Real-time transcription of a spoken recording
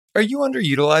Are you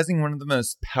underutilizing one of the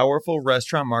most powerful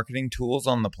restaurant marketing tools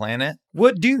on the planet?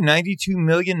 What do 92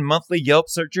 million monthly Yelp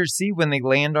searchers see when they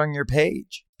land on your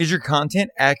page? Is your content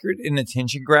accurate and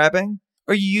attention grabbing?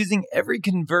 Are you using every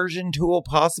conversion tool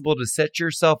possible to set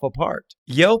yourself apart?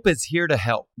 Yelp is here to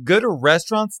help. Go to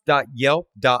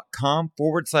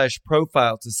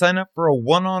restaurants.yelp.com/profile to sign up for a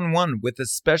one-on-one with a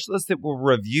specialist that will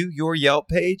review your Yelp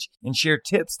page and share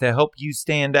tips to help you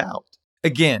stand out.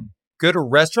 Again, go to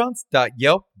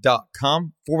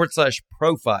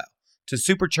restaurants.yelp.com/profile to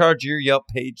supercharge your Yelp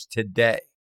page today.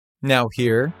 Now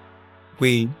here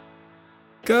we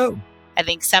go. I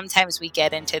think sometimes we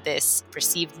get into this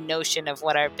perceived notion of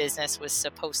what our business was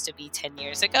supposed to be 10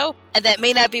 years ago, and that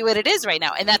may not be what it is right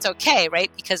now. And that's okay,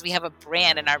 right? Because we have a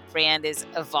brand and our brand is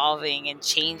evolving and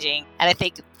changing. And I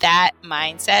think that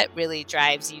mindset really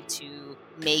drives you to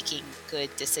making good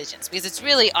decisions, because it's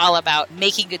really all about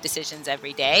making good decisions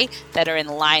every day that are in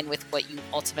line with what you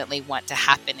ultimately want to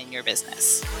happen in your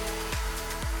business.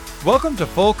 Welcome to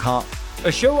Full Comp,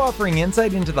 a show offering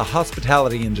insight into the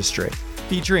hospitality industry,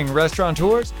 featuring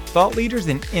restaurateurs, thought leaders,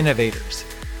 and innovators.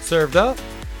 Served up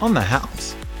on the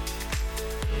house.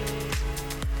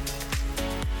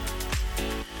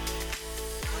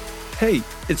 Hey,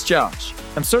 it's Josh.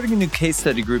 I'm starting a new case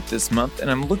study group this month,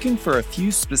 and I'm looking for a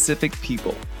few specific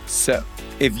people. So,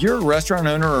 if you're a restaurant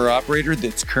owner or operator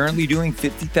that's currently doing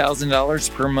 $50,000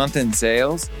 per month in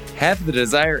sales, have the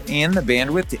desire and the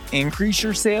bandwidth to increase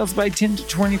your sales by 10 to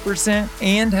 20%,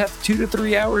 and have 2 to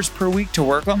 3 hours per week to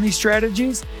work on these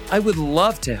strategies, I would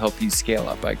love to help you scale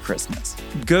up by Christmas.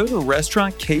 Go to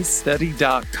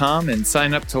restaurantcasestudy.com and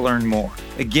sign up to learn more.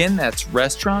 Again, that's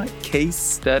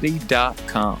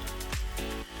restaurantcasestudy.com.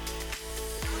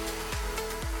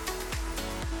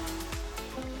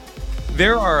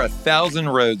 There are 1,000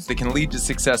 roads that can lead to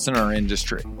success in our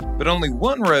industry, but only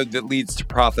one road that leads to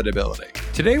profitability.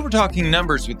 Today, we're talking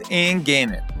numbers with Ann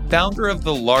Gannon, founder of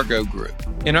the Largo Group.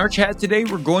 In our chat today,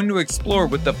 we're going to explore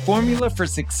what the formula for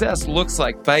success looks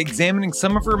like by examining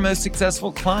some of her most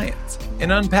successful clients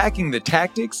and unpacking the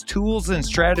tactics, tools, and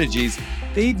strategies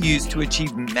they've used to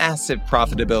achieve massive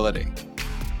profitability.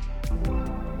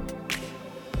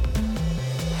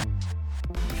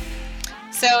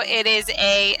 So it is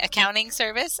a accounting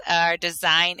service. Our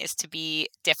design is to be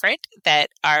different, that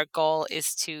our goal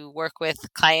is to work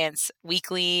with clients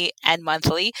weekly and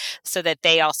monthly so that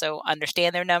they also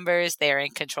understand their numbers, they're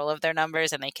in control of their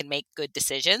numbers, and they can make good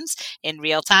decisions in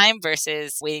real time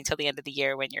versus waiting till the end of the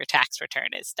year when your tax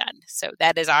return is done. So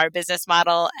that is our business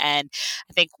model. And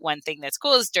I think one thing that's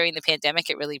cool is during the pandemic,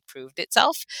 it really proved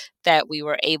itself that we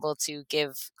were able to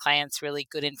give clients really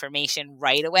good information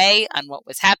right away on what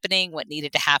was happening, what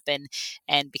needed to happen.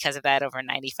 And because of that, over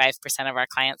 95% of our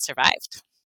clients survived.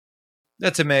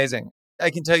 That's amazing.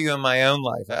 I can tell you in my own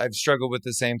life, I've struggled with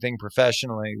the same thing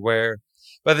professionally, where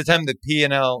by the time the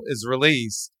P&L is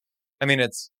released,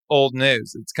 it's old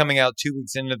news. It's coming out 2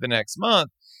 weeks into the next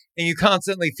month, and you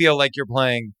constantly feel like you're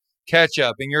playing catch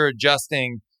up and you're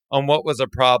adjusting on what was a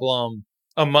problem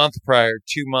a month prior,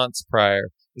 2 months prior,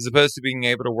 as opposed to being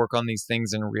able to work on these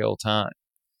things in real time.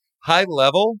 High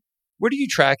level, what are you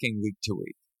tracking week to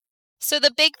week? So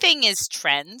the big thing is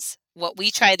trends. What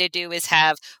we try to do is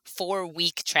have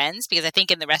 4-week trends, because I think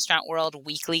in the restaurant world,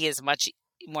 weekly is much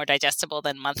more digestible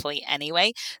than monthly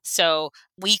anyway. So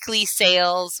weekly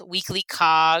sales, weekly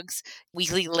COGS,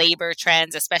 weekly labor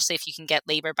trends, especially if you can get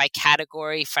labor by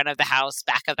category, front of the house,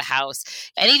 back of the house,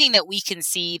 anything that we can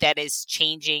see that is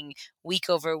changing week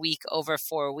over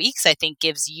 4 weeks, I think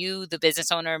gives you, the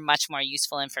business owner, much more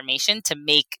useful information to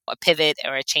make a pivot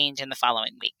or a change in the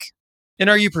following week. And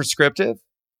are you prescriptive?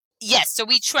 Yes. So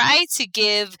we try to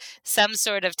give some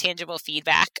sort of tangible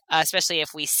feedback, especially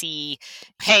if we see,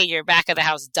 hey, your back of the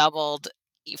house doubled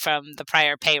from the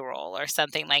prior payroll or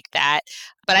something like that.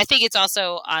 But I think it's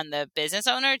also on the business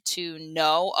owner to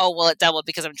know, oh, well, it doubled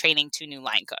because I'm training 2 new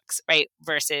line cooks, right?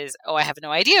 Versus, oh, I have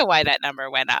no idea why that number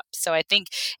went up. So I think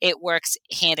it works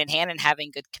hand in hand in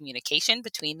having good communication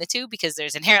between the two, because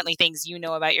there's inherently things you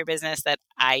know about your business that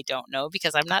I don't know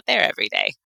because I'm not there every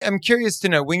day. I'm curious to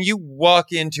know, when you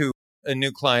walk into a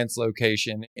new client's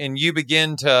location and you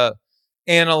begin to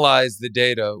analyze the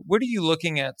data, what are you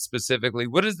looking at specifically?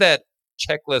 What does that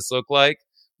checklist look like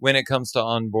when it comes to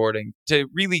onboarding to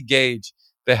really gauge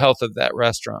the health of that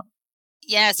restaurant?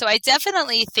 Yeah, so I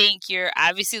definitely think you're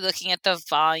obviously looking at the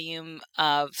volume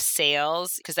of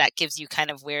sales because that gives you kind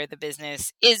of where the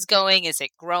business is going. Is it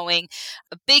growing?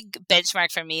 A big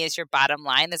benchmark for me is your bottom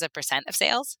line as a percent of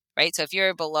sales, right? So if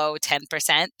you're below 10%,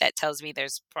 that tells me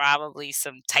there's probably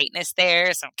some tightness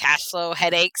there, some cash flow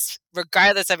headaches,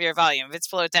 regardless of your volume. If it's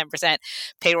below 10%,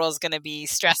 payroll is going to be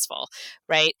stressful,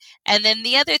 right? And then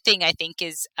the other thing I think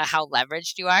is how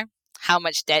leveraged you are. How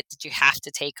much debt did you have to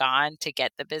take on to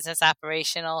get the business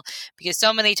operational? Because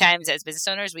so many times as business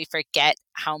owners, we forget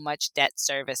how much debt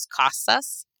service costs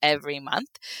us every month.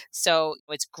 So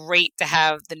it's great to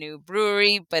have the new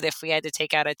brewery, but if we had to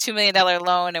take out a $2 million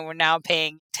loan and we're now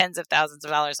paying tens of thousands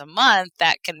of dollars a month,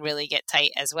 that can really get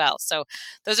tight as well. So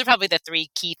those are probably the three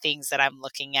key things that I'm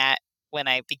looking at when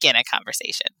I begin a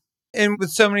conversation. And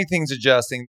with so many things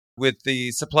adjusting, with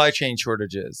the supply chain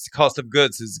shortages, the cost of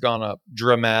goods has gone up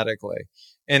dramatically.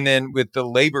 And then with the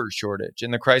labor shortage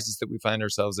and the crisis that we find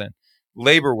ourselves in,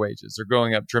 labor wages are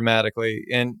going up dramatically.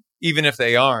 And even if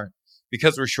they aren't,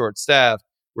 because we're short staffed,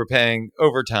 we're paying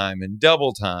overtime and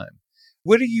double time.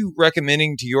 What are you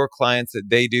recommending to your clients that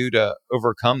they do to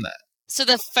overcome that? So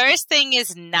the first thing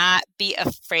is not be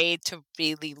afraid to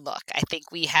really look. I think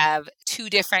we have two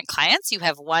different clients. You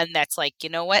have one that's like, you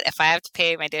know what, if I have to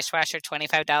pay my dishwasher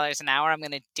 $25 an hour, I'm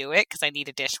going to do it because I need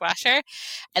a dishwasher.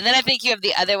 And then I think you have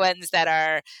the other ones that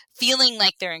are feeling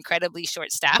like they're incredibly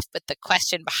short staffed. But the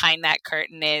question behind that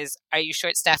curtain is, are you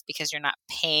short staffed because you're not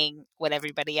paying what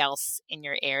everybody else in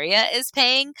your area is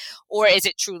paying? Or is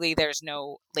it truly there's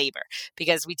no labor?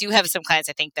 Because we do have some clients,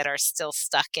 I think, that are still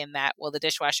stuck in that, well, the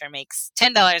dishwasher makes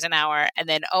 $10 an hour, and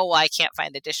then, oh, well, I can't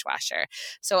find the dishwasher.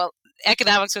 So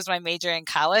economics was my major in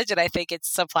college, and I think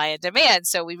it's supply and demand.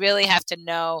 So we really have to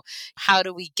know, how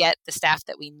do we get the staff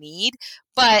that we need,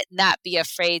 but not be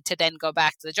afraid to then go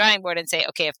back to the drawing board and say,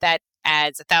 okay, if that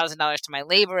adds $1,000 to my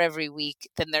labor every week,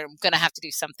 then they're going to have to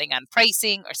do something on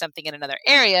pricing or something in another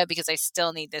area because I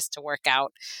still need this to work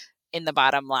out in the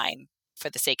bottom line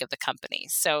for the sake of the company.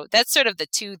 So that's sort of the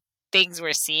two things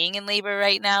we're seeing in labor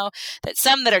right now. That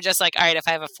some that are just like, all right, if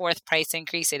I have a fourth price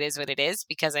increase, it is what it is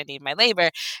because I need my labor.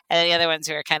 And then the other ones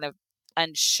who are kind of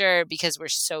unsure because we're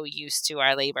so used to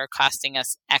our labor costing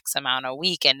us X amount a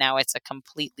week, and now it's a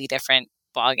completely different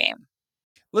ballgame.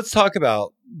 Let's talk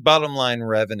about bottom line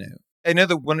revenue. I know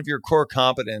that one of your core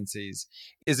competencies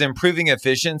is improving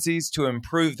efficiencies to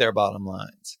improve their bottom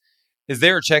lines. Is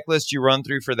there a checklist you run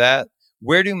through for that?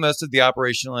 Where do most of the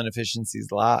operational inefficiencies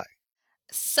lie?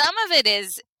 Some of it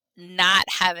is not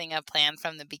having a plan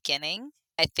from the beginning.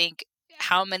 I think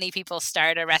how many people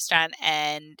start a restaurant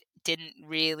and didn't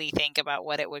really think about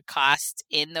what it would cost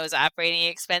in those operating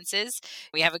expenses.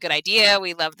 We have a good idea.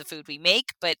 We love the food we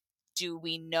make, but do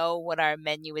we know what our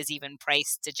menu is even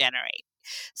priced to generate?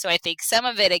 So I think some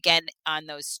of it, again, on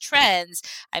those trends,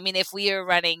 I mean, if we are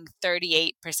running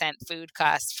 38% food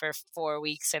costs for 4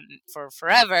 weeks and for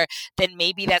forever, then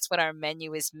maybe that's what our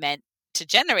menu is meant to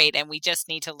generate. And we just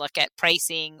need to look at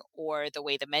pricing or the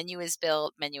way the menu is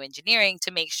built, menu engineering,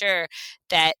 to make sure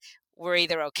that we're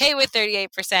either okay with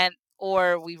 38%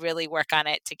 or we really work on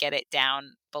it to get it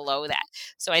down below that.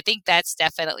 So I think that's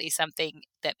definitely something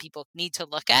that people need to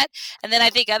look at. And then I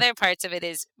think other parts of it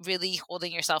is really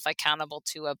holding yourself accountable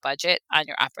to a budget on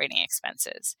your operating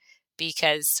expenses.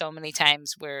 Because so many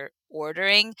times we're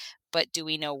ordering, but do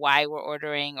we know why we're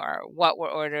ordering or what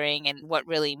we're ordering and what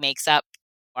really makes up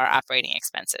our operating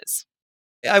expenses?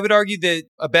 I would argue that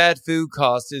a bad food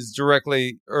cost is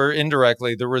directly or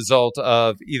indirectly the result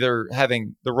of either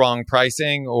having the wrong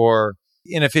pricing or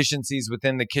inefficiencies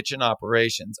within the kitchen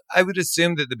operations. I would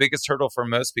assume that the biggest hurdle for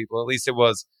most people, at least it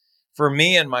was for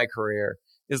me in my career,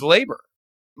 is labor.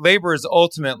 Labor is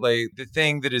ultimately the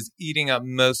thing that is eating up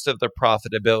most of the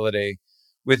profitability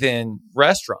within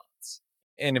restaurants.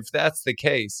 And if that's the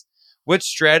case, what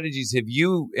strategies have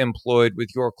you employed with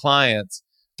your clients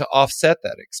to offset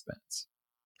that expense?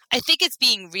 I think it's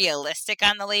being realistic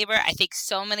on the labor. I think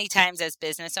so many times as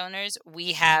business owners,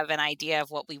 we have an idea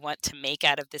of what we want to make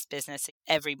out of this business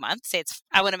every month. Say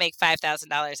I want to make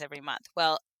 $5,000 every month.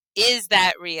 Well, is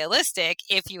that realistic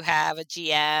if you have a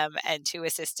GM and two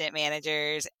assistant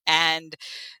managers and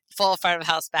full front of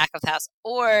house, back of house?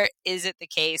 Or is it the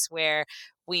case where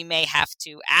we may have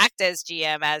to act as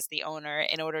GM, as the owner,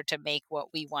 in order to make what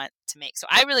we want to make? So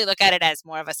I really look at it as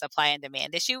more of a supply and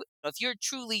demand issue. If you're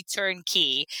truly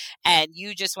turnkey and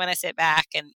you just want to sit back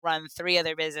and run three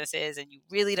other businesses and you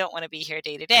really don't want to be here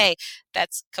day to day,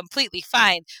 that's completely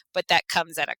fine, but that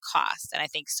comes at a cost. And I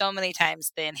think so many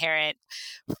times the inherent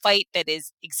fight that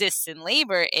exists in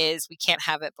labor is we can't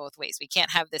have it both ways. We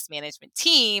can't have this management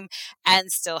team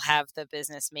and still have the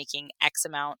business making X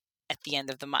amount at the end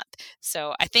of the month.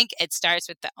 So I think it starts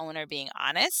with the owner being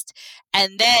honest.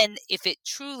 And then if it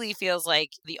truly feels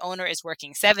like the owner is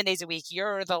working 7 days a week,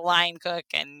 you're the line cook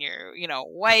and your,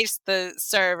 wife's the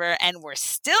server, and we're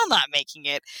still not making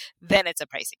it, then it's a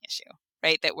pricing issue,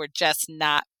 right? That we're just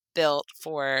not built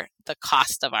for the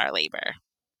cost of our labor.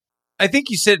 I think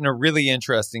you sit in a really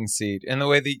interesting seat in the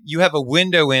way that you have a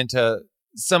window into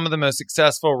some of the most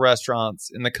successful restaurants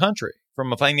in the country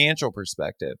from a financial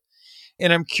perspective.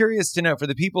 And I'm curious to know, for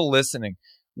the people listening,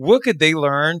 what could they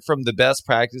learn from the best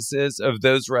practices of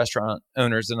those restaurant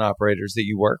owners and operators that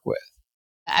you work with?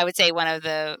 I would say one of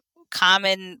the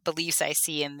common beliefs I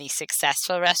see in the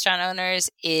successful restaurant owners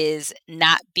is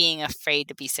not being afraid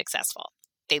to be successful.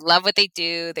 They love what they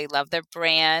do. They love their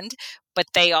brand, but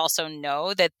they also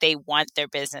know that they want their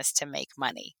business to make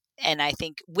money. And I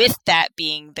think with that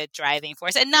being the driving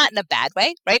force, and not in a bad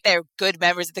way, right? They're good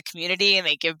members of the community and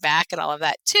they give back and all of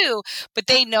that too. But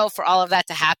they know for all of that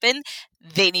to happen,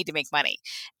 they need to make money.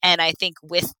 And I think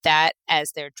with that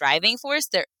as their driving force,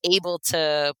 they're able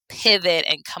to pivot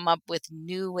and come up with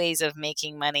new ways of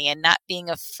making money and not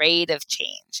being afraid of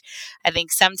change. I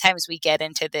think sometimes we get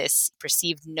into this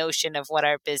perceived notion of what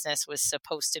our business was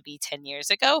supposed to be 10 years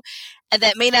ago, and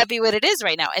that may not be what it is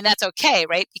right now. And that's okay,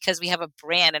 right? Because we have a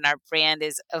brand and our brand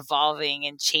is evolving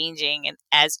and changing, and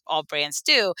as all brands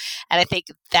do. And I think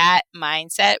that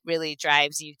mindset really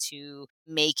drives you to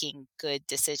making good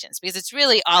decisions, because it's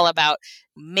really all about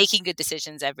making good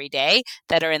decisions every day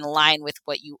that are in line with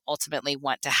what you ultimately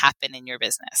want to happen in your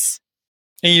business.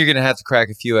 And you're going to have to crack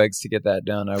a few eggs to get that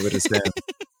done, I would assume.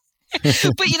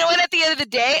 But you know what, at the end of the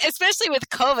day, especially with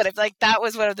COVID, I feel like that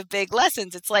was one of the big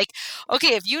lessons. It's like,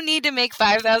 okay, if you need to make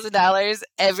 $5,000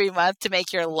 every month to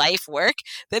make your life work,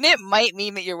 then it might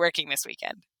mean that you're working this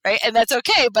weekend, right? And that's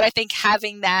okay. But I think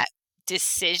having that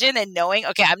decision and knowing,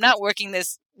 okay, I'm not working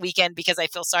this weekend because I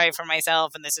feel sorry for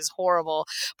myself and this is horrible,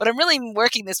 but I'm really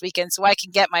working this weekend so I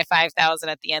can get my $5,000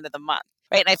 at the end of the month.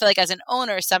 Right. And I feel like as an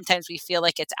owner, sometimes we feel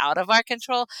like it's out of our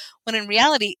control, when in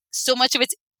reality, so much of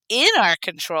it's in our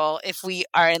control if we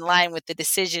are in line with the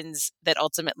decisions that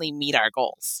ultimately meet our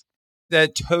goals.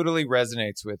 That totally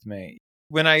resonates with me.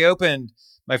 When I opened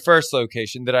my first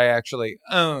location that I actually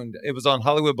owned, it was on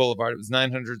Hollywood Boulevard. It was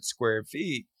 900 square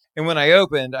feet. And when I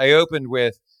opened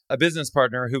with a business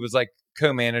partner who was like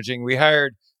co-managing. We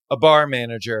hired a bar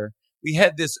manager. We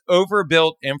had this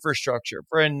overbuilt infrastructure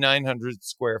for a 900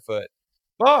 square foot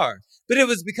bar. But it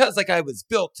was because I was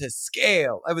built to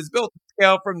scale. I was built to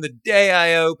scale from the day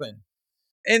I opened.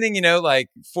 And then,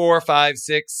 4, 5,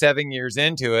 6, 7 years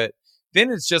into it,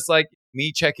 then it's just like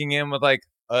me checking in with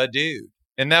a dude.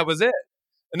 And that was it.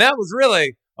 And that was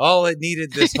really all it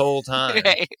needed this whole time.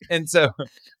 Right. And so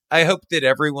I hope that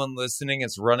everyone listening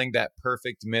is running that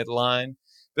perfect midline.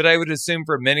 But I would assume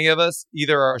for many of us,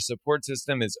 either our support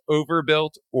system is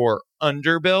overbuilt or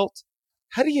underbuilt.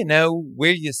 How do you know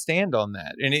where you stand on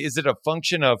that? And is it a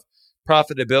function of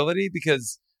profitability?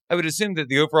 Because I would assume that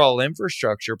the overall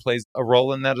infrastructure plays a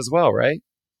role in that as well, right?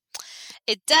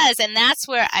 It does. And that's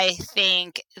where I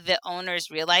think the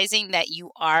owners realizing that you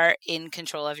are in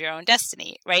control of your own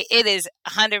destiny, right? It is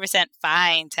 100%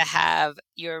 fine to have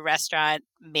your restaurant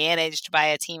managed by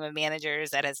a team of managers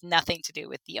that has nothing to do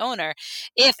with the owner.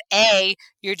 If A,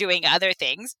 you're doing other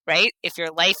things, right? If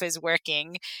your life is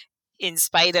working in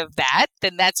spite of that,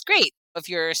 then that's great. If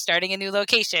you're starting a new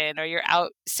location or you're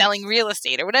out selling real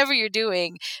estate or whatever you're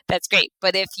doing, that's great.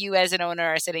 But if you as an owner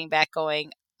are sitting back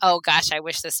going, oh gosh, I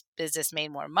wish this business made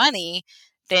more money,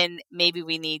 then maybe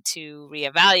we need to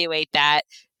reevaluate that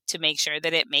to make sure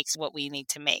that it makes what we need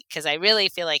to make. Because I really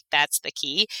feel like that's the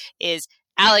key, is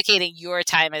allocating your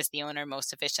time as the owner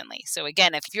most efficiently. So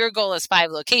again, if your goal is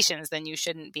 5 locations, then you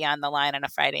shouldn't be on the line on a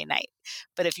Friday night.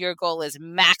 But if your goal is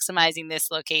maximizing this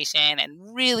location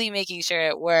and really making sure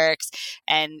it works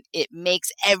and it makes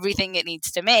everything it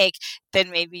needs to make, then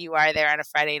maybe you are there on a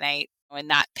Friday night and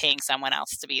not paying someone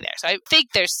else to be there. So I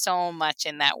think there's so much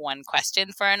in that one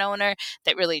question for an owner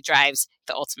that really drives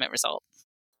the ultimate result.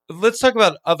 Let's talk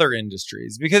about other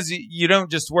industries, because you don't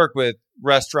just work with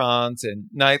restaurants and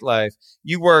nightlife.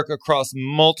 You work across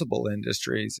multiple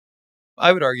industries.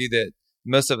 I would argue that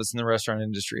most of us in the restaurant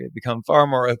industry have become far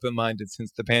more open-minded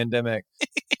since the pandemic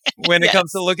when it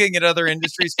comes to looking at other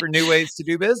industries for new ways to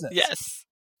do business. Yes.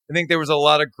 I think there was a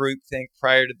lot of groupthink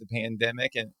prior to the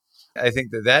pandemic, and I think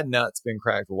that nut's been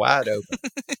cracked wide open.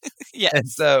 Yes. And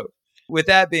so with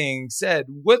that being said,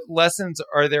 what lessons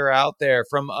are there out there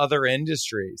from other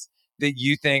industries that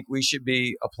you think we should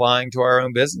be applying to our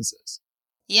own businesses?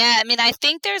 Yeah, I mean, I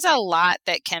think there's a lot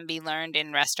that can be learned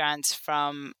in restaurants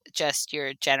from just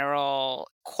your general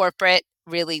corporate,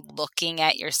 really looking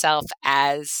at yourself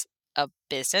as a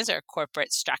business or a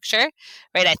corporate structure,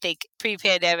 right? I think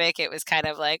pre-pandemic, it was kind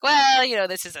of like, well,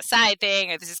 this is a side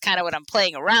thing, or this is kind of what I'm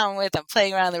playing around with. I'm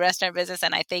playing around in the restaurant business.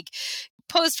 And I think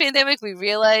post-pandemic, we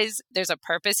realize there's a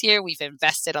purpose here. We've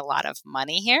invested a lot of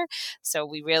money here. So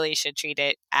we really should treat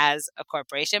it as a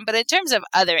corporation. But in terms of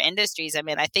other industries, I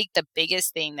mean, I think the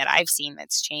biggest thing that I've seen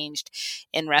that's changed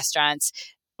in restaurants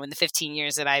in the 15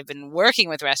 years that I've been working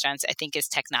with restaurants, I think is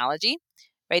technology,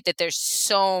 right? That there's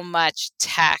so much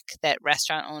tech that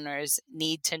restaurant owners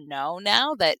need to know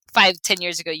now that 5-10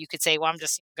 years ago, you could say, well, I'm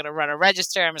just going to run a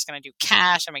register. I'm just going to do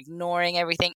cash. I'm ignoring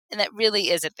everything. And that really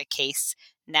isn't the case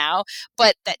now,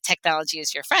 but that technology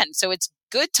is your friend. So it's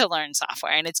good to learn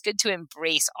software, and it's good to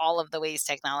embrace all of the ways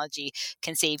technology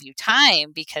can save you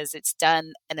time, because it's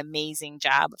done an amazing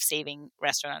job of saving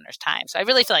restaurant owners time. So I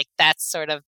really feel like that's sort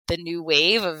of the new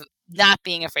wave of not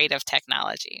being afraid of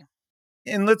technology.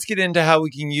 And let's get into how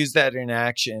we can use that in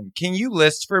action. Can you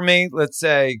list for me, let's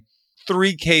say,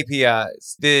 3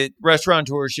 KPIs that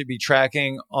restaurateurs should be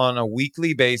tracking on a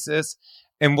weekly basis,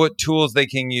 and what tools they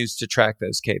can use to track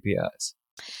those KPIs?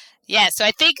 Yeah, so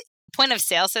I think point of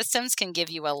sale systems can give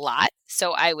you a lot.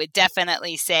 So I would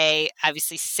definitely say,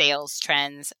 obviously, sales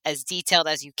trends as detailed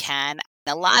as you can.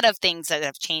 A lot of things that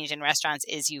have changed in restaurants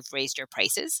is you've raised your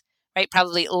prices, right?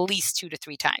 Probably at least 2 to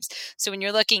 3 times. So when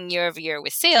you're looking year over year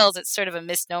with sales, it's sort of a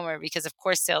misnomer, because of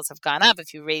course sales have gone up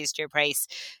if you raised your price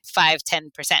 5-10%.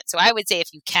 So I would say,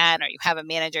 if you can, or you have a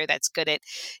manager that's good at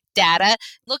data,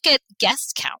 look at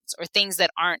guest counts or things that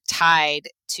aren't tied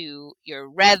to your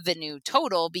revenue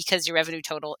total, because your revenue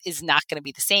total is not going to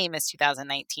be the same as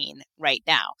 2019 right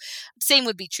now. Same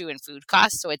would be true in food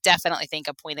costs. So I definitely think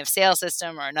a point of sale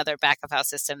system or another back of house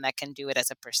system that can do it as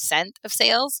a percent of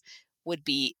sales would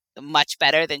be much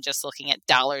better than just looking at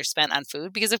dollars spent on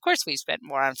food, because of course we've spent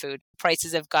more on food.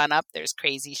 Prices have gone up. There's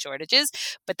crazy shortages,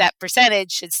 but that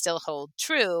percentage should still hold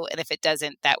true. And if it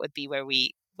doesn't, that would be where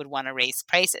we would want to raise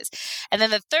prices. And then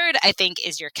the third, I think,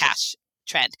 is your cash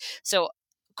trend. So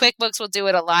QuickBooks will do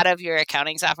it. A lot of your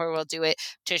accounting software will do it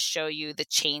to show you the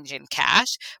change in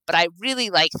cash. But I really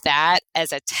like that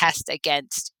as a test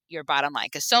against your bottom line,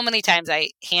 because so many times I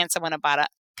hand someone a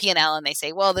P&L and they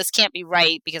say, well, this can't be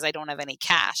right because I don't have any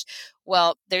cash.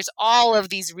 Well, there's all of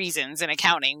these reasons in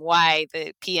accounting why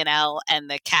the P&L and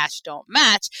the cash don't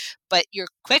match, but your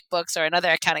QuickBooks or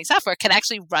another accounting software can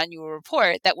actually run you a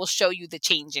report that will show you the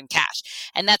change in cash.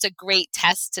 And that's a great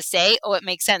test to say, oh, it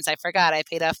makes sense. I forgot I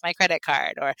paid off my credit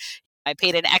card, or I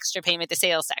paid an extra payment to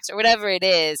sales tax, or whatever it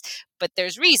is. But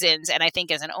there's reasons. And I think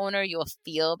as an owner, you'll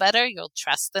feel better. You'll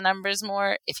trust the numbers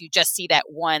more if you just see that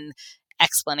one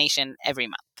explanation every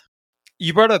month.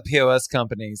 You brought up POS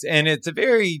companies, and it's a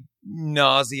very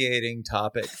nauseating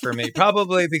topic for me,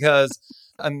 probably because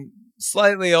I'm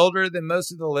slightly older than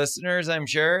most of the listeners, I'm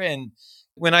sure. And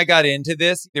when I got into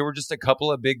this, there were just a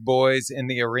couple of big boys in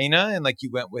the arena, and like you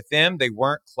went with them. They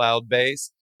weren't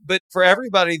cloud-based. But for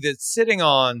everybody that's sitting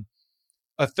on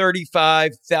a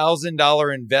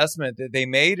 $35,000 investment that they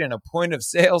made in a point of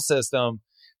sale system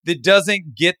that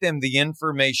doesn't get them the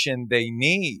information they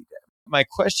need, my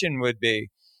question would be,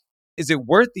 is it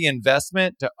worth the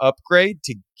investment to upgrade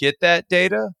to get that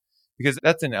data? Because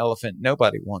that's an elephant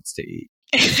nobody wants to eat.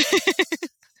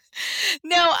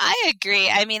 No, I agree.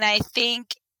 I mean, I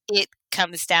think it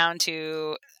comes down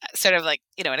to sort of like,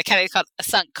 in accounting it's called a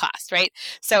sunk cost, right?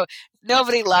 So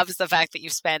nobody loves the fact that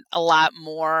you've spent a lot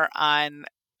more on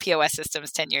POS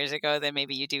systems 10 years ago than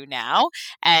maybe you do now,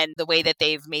 and the way that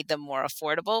they've made them more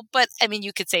affordable. But I mean,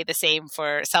 you could say the same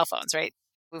for cell phones, right?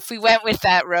 If we went with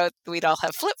that road, we'd all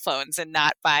have flip phones and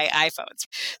not buy iPhones.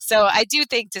 So I do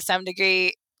think to some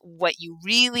degree, what you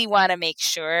really want to make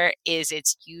sure is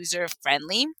it's user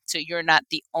friendly. So you're not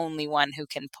the only one who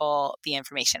can pull the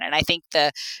information. And I think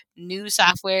the new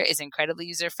software is incredibly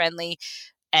user friendly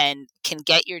and can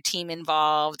get your team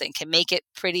involved and can make it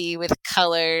pretty with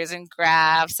colors and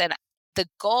graphs. And the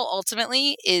goal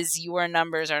ultimately is your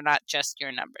numbers are not just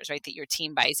your numbers, right? That your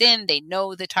team buys in, they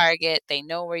know the target, they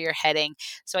know where you're heading.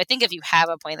 So I think if you have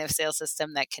a point of sale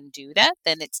system that can do that,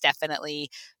 then it's definitely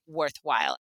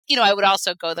worthwhile. I would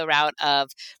also go the route of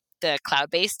the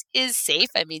cloud-based is safe.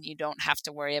 I mean, you don't have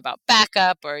to worry about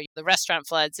backup or the restaurant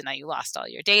floods and now you lost all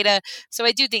your data. So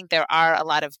I do think there are a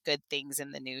lot of good things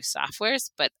in the new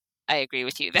softwares, but I agree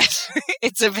with you that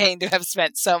it's a pain to have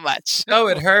spent so much. Oh,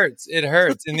 it hurts. It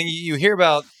hurts. And then you hear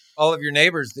about all of your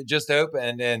neighbors that just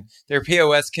opened and their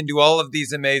POS can do all of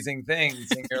these amazing things.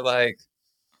 And you're like,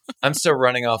 I'm still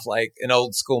running off like an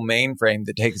old school mainframe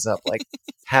that takes up like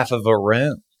half of a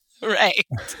room. Right.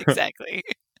 Exactly.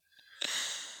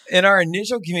 In our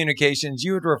initial communications,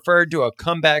 you had referred to a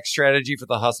comeback strategy for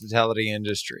the hospitality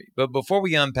industry. But before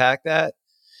we unpack that,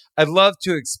 I'd love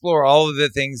to explore all of the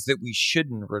things that we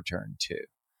shouldn't return to.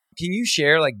 Can you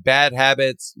share like bad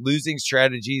habits, losing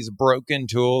strategies, broken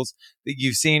tools that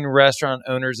you've seen restaurant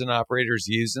owners and operators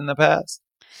use in the past?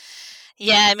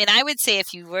 Yeah, I mean, I would say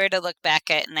if you were to look back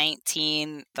at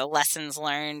 19, the lessons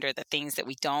learned or the things that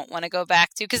we don't want to go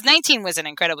back to, because 19 was an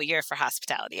incredible year for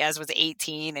hospitality, as was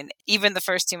 18. And even the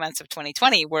first 2 months of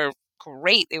 2020 were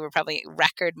great. They were probably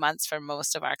record months for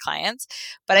most of our clients.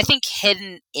 But I think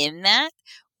hidden in that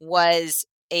was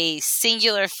a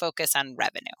singular focus on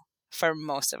revenue for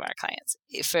most of our clients.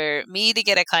 For me to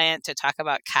get a client to talk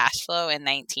about cash flow in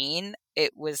 19,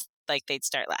 it was like they'd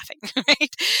start laughing,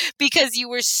 right? Because you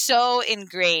were so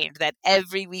ingrained that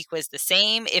every week was the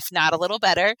same, if not a little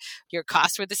better. Your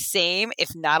costs were the same, if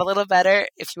not a little better,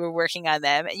 if you were working on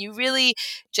them. And you really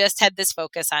just had this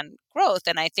focus on growth.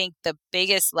 And I think the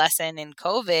biggest lesson in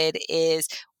COVID is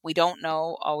we don't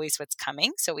know always what's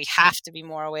coming. So we have to be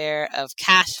more aware of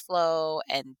cash flow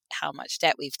and how much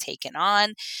debt we've taken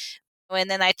on. And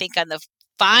then I think on the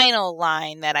final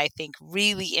line that I think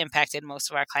really impacted most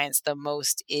of our clients the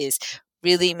most is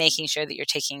really making sure that you're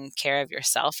taking care of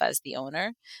yourself as the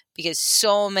owner. Because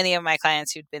so many of my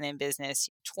clients who'd been in business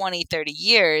 20, 30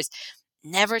 years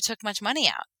never took much money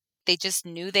out. They just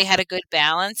knew they had a good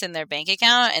balance in their bank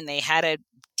account and they had a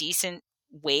decent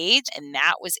wage and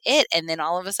that was it. And then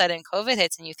all of a sudden COVID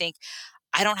hits and you think,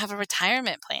 I don't have a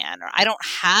retirement plan or I don't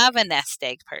have a nest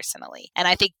egg personally. And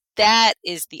I think that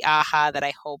is the aha that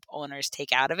I hope owners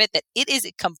take out of it, that it is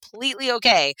completely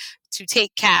okay to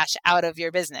take cash out of your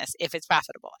business if it's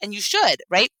profitable. And you should,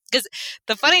 right? Because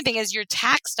the funny thing is you're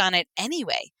taxed on it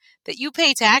anyway, that you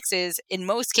pay taxes in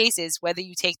most cases, whether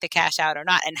you take the cash out or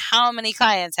not. And how many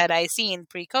clients had I seen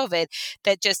pre-COVID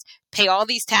that just pay all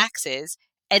these taxes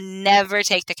and never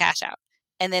take the cash out?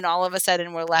 And then all of a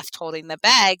sudden we're left holding the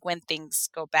bag when things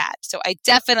go bad. So I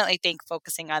definitely think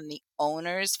focusing on the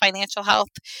owner's financial health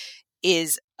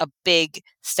is a big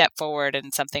step forward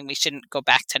and something we shouldn't go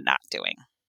back to not doing.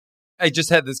 I just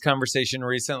had this conversation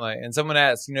recently and someone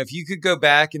asked, if you could go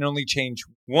back and only change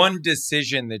one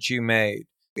decision that you made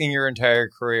in your entire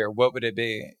career, what would it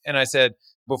be? And I said,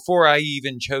 before I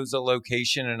even chose a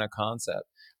location and a concept,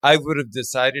 I would have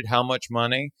decided how much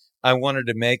money I wanted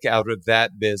to make out of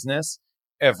that business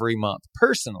every month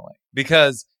personally,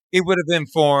 because it would have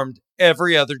informed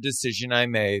every other decision I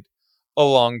made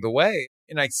along the way.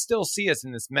 And I still see us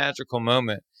in this magical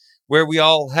moment where we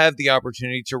all have the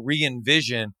opportunity to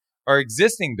re-envision our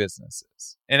existing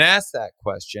businesses and ask that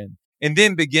question and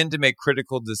then begin to make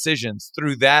critical decisions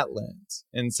through that lens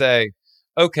and say,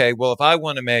 okay, well, if I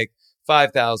want to make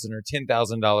 $5,000 or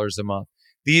 $10,000 a month,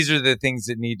 these are the things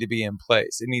that need to be in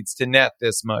place. It needs to net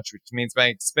this much, which means my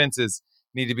expenses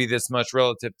need to be this much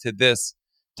relative to this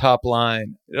top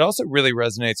line. It also really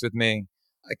resonates with me.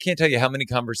 I can't tell you how many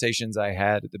conversations I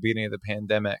had at the beginning of the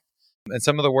pandemic. And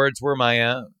some of the words were my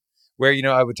own, where,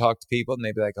 I would talk to people and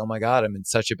they'd be like, oh my God, I'm in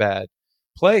such a bad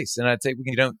place. And I'd say, well,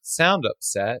 you don't sound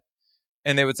upset.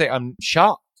 And they would say, I'm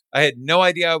shocked. I had no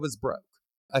idea I was broke.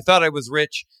 I thought I was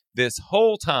rich this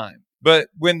whole time. But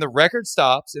when the record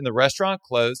stops and the restaurant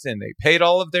closed and they paid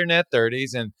all of their net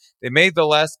 30s and they made the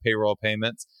last payroll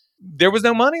payments, there was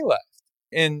no money left.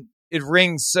 And it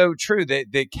rings so true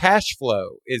that the cash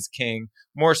flow is king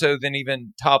more so than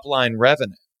even top line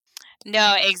revenue.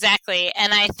 No, exactly.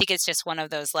 And I think it's just one of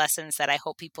those lessons that I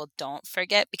hope people don't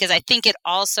forget, because I think it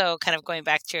also, kind of going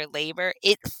back to your labor,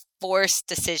 it forced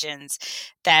decisions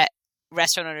that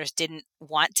restaurant owners didn't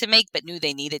want to make but knew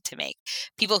they needed to make.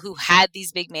 People who had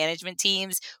these big management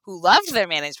teams, who loved their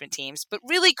management teams but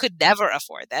really could never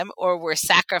afford them or were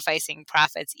sacrificing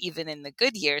profits even in the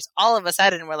good years, all of a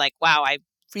sudden were like, wow, I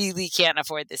really can't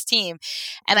afford this team.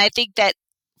 And I think that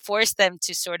forced them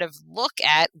to sort of look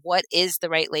at what is the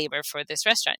right labor for this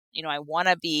restaurant. I want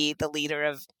to be the leader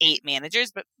of 8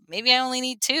 managers, but maybe I only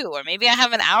need 2, or maybe I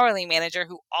have an hourly manager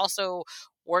who also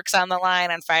works on the line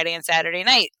on Friday and Saturday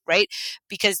night, right?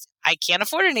 Because I can't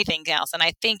afford anything else. And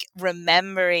I think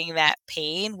remembering that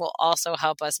pain will also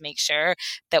help us make sure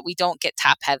that we don't get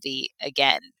top heavy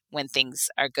again when things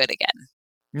are good again.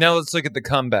 Now let's look at the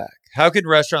comeback. How can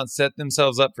restaurants set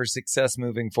themselves up for success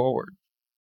moving forward?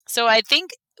 So I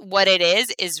think what it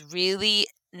is really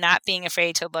not being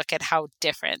afraid to look at how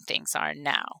different things are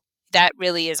now. That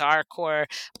really is our core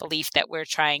belief that we're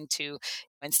trying to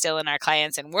instill in our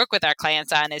clients and work with our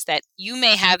clients on, is that you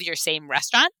may have your same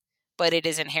restaurant, but it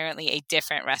is inherently a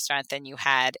different restaurant than you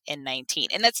had in 19.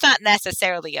 And that's not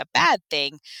necessarily a bad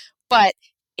thing, but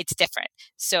it's different.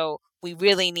 So we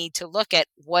really need to look at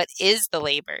what is the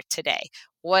labor today?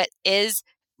 What is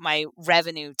my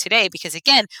revenue today? Because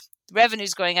again, revenue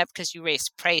is going up because you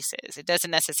raised prices. It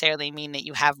doesn't necessarily mean that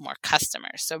you have more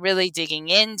customers. So really digging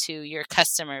into your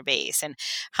customer base and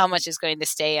how much is going to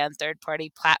stay on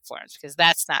third-party platforms, because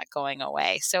that's not going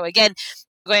away. So again,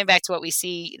 going back to what we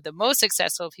see the most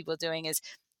successful people doing is,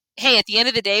 hey, at the end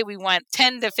of the day, we want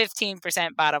 10 to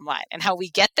 15% bottom line. And how we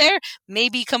get there may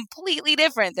be completely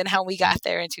different than how we got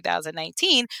there in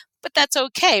 2019, but that's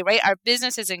okay, right? Our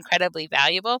business is incredibly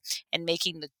valuable, and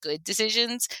making the good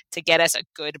decisions to get us a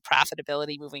good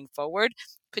profitability moving forward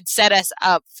could set us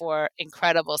up for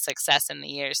incredible success in the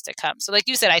years to come. So like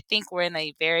you said, I think we're in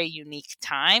a very unique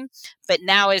time, but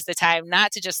now is the time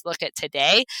not to just look at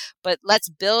today, but let's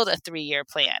build a 3-year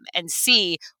plan and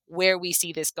see where we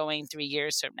see this going 3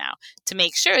 years from now to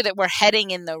make sure that we're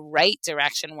heading in the right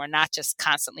direction. We're not just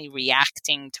constantly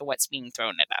reacting to what's being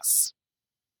thrown at us.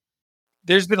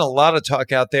 There's been a lot of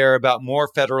talk out there about more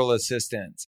federal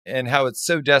assistance and how it's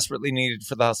so desperately needed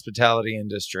for the hospitality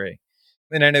industry.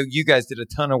 And I know you guys did a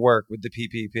ton of work with the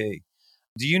PPP.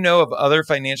 Do you know of other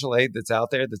financial aid that's out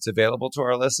there that's available to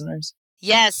our listeners?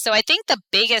 Yes. So I think the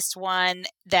biggest one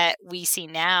that we see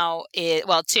now is,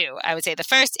 well, two. I would say the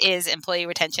first is Employee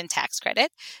Retention Tax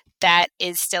Credit. That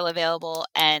is still available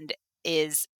and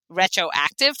is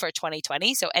retroactive for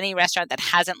 2020. So any restaurant that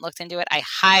hasn't looked into it, I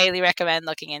highly recommend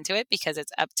looking into it, because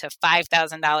it's up to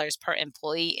 $5,000 per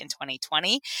employee in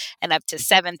 2020 and up to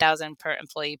 $7,000 per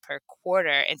employee per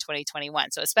quarter in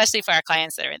 2021. So especially for our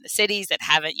clients that are in the cities that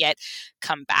haven't yet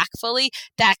come back fully,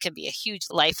 that can be a huge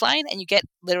lifeline, and you get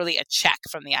literally a check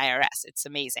from the IRS. It's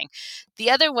amazing.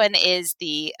 The other one is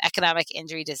the Economic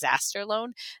Injury Disaster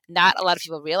Loan. Not a lot of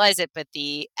people realize it, but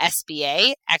the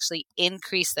SBA actually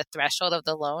increased the threshold of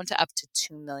the loan to up to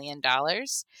 $2 million.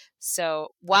 So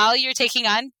while you're taking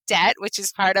on debt, which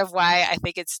is part of why I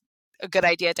think it's a good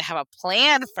idea to have a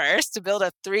plan first, to build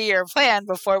a 3-year plan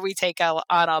before we take on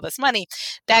all this money,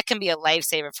 that can be a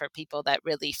lifesaver for people that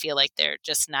really feel like they're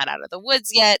just not out of the woods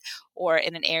yet, or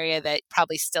in an area that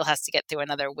probably still has to get through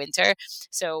another winter.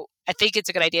 So I think it's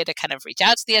a good idea to kind of reach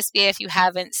out to the SBA if you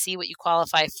haven't, see what you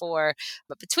qualify for.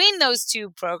 But between those two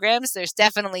programs, there's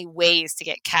definitely ways to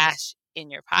get cash in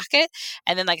your pocket.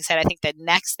 And then, like I said, I think the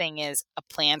next thing is a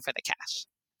plan for the cash,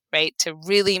 right? To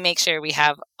really make sure we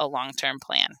have a long-term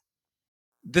plan.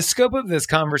 The scope of this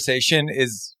conversation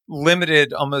is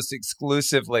limited almost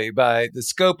exclusively by the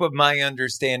scope of my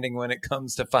understanding when it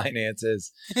comes to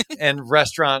finances and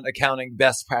restaurant accounting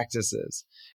best practices.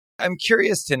 I'm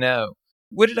curious to know,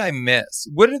 what did I miss?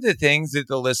 What are the things that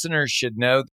the listeners should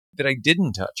know that I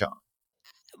didn't touch on?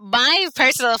 My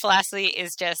personal philosophy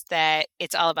is just that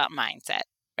it's all about mindset,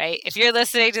 right? If you're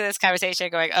listening to this conversation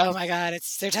going, oh my God,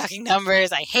 they're talking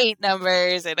numbers, I hate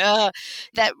numbers, and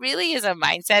that really is a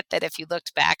mindset that, if you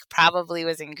looked back, probably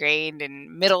was ingrained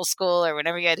in middle school or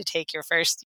whenever you had to take your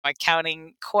first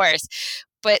accounting course.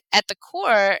 But at the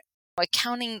core,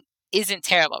 accounting isn't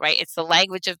terrible, right? It's the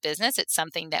language of business. It's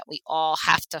something that we all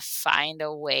have to find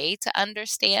a way to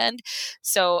understand.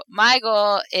 So my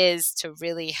goal is to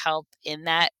really help in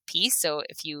that piece. So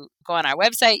if you go on our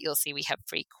website, you'll see we have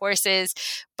free courses.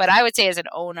 But I would say, as an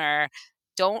owner,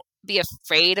 don't be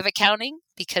afraid of accounting,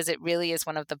 because it really is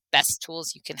one of the best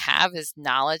tools you can have, is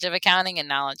knowledge of accounting and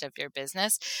knowledge of your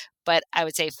business. But I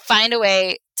would say find a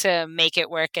way to make it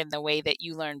work in the way that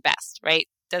you learn best, right?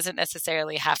 Doesn't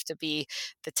necessarily have to be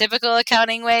the typical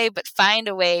accounting way, but find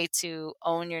a way to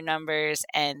own your numbers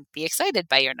and be excited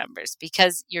by your numbers,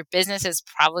 because your business is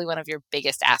probably one of your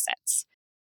biggest assets.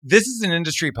 This is an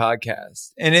industry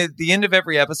podcast, and at the end of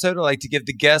every episode, I like to give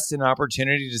the guests an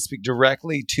opportunity to speak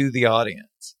directly to the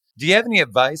audience. Do you have any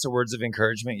advice or words of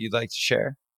encouragement you'd like to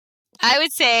share? I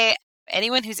would say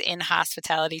anyone who's in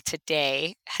hospitality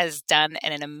today has done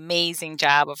an amazing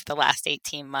job over the last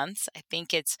 18 months. I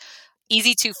think it's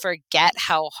easy to forget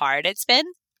how hard it's been,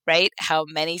 right? How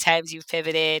many times you've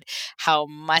pivoted, how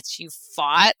much you've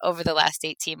fought over the last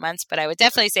 18 months. But I would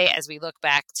definitely say, as we look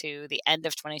back to the end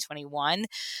of 2021,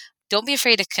 don't be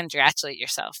afraid to congratulate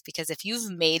yourself, because if you've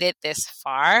made it this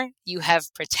far, you have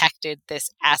protected this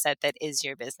asset that is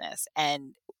your business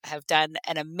and have done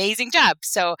an amazing job.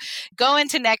 So go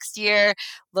into next year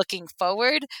looking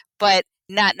forward, but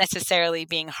not necessarily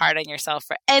being hard on yourself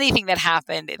for anything that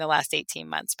happened in the last 18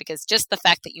 months, because just the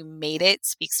fact that you made it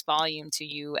speaks volume to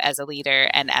you as a leader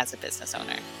and as a business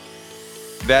owner.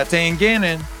 That's Ann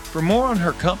Gannon. For more on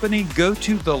her company, go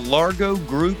to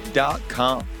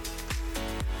thelargogroup.com.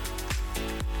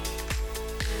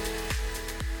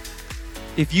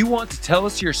 If you want to tell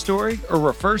us your story or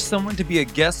refer someone to be a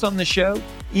guest on the show,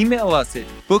 email us at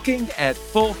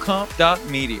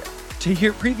booking@fullcomp.media. To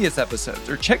hear previous episodes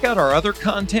or check out our other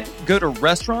content, go to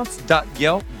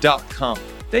restaurants.yelp.com.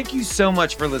 Thank you so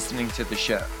much for listening to the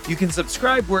show. You can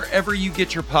subscribe wherever you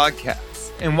get your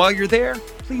podcasts. And while you're there,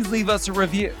 please leave us a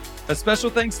review. A special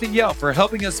thanks to Yelp for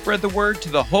helping us spread the word to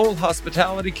the whole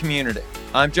hospitality community.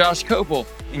 I'm Josh Copel,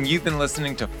 and you've been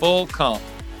listening to Full Comp.